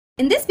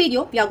In this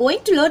video, we are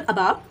going to learn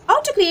about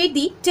how to create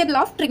the table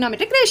of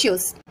trigonometric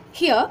ratios.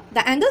 Here,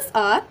 the angles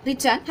are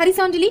written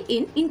horizontally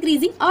in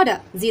increasing order: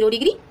 0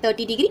 degree,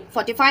 30 degree,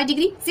 45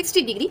 degree,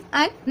 60 degree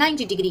and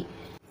 90 degree.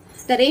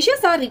 The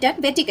ratios are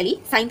written vertically: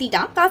 sin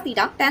theta, cos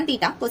theta, tan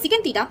theta,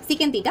 cosecant theta,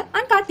 secant theta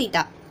and cot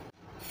theta.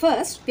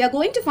 First, we are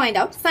going to find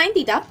out sin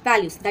theta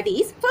values, that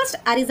is,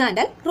 first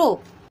horizontal row.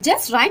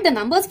 Just write the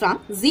numbers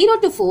from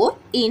 0 to 4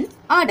 in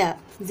order: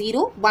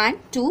 0,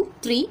 1, 2,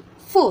 3,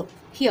 4.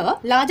 Here,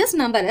 largest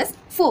number is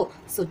 4.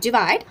 So,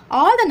 divide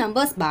all the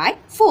numbers by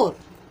 4.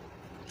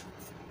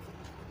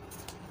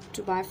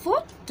 2 by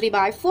 4, 3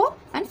 by 4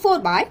 and 4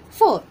 by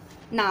 4.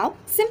 Now,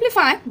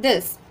 simplify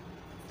this.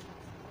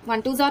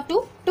 1 2s are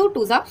 2, 2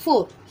 2s are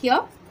 4. Here,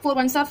 4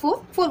 1s are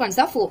 4, 4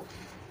 1s are 4.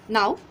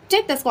 Now,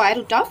 take the square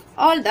root of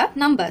all the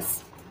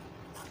numbers.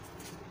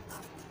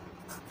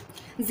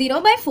 0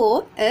 by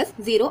 4 is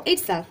 0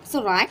 itself.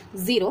 So, write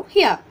 0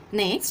 here.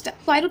 Next,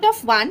 square root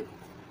of 1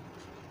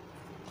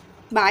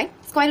 by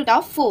square root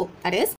of 4, that is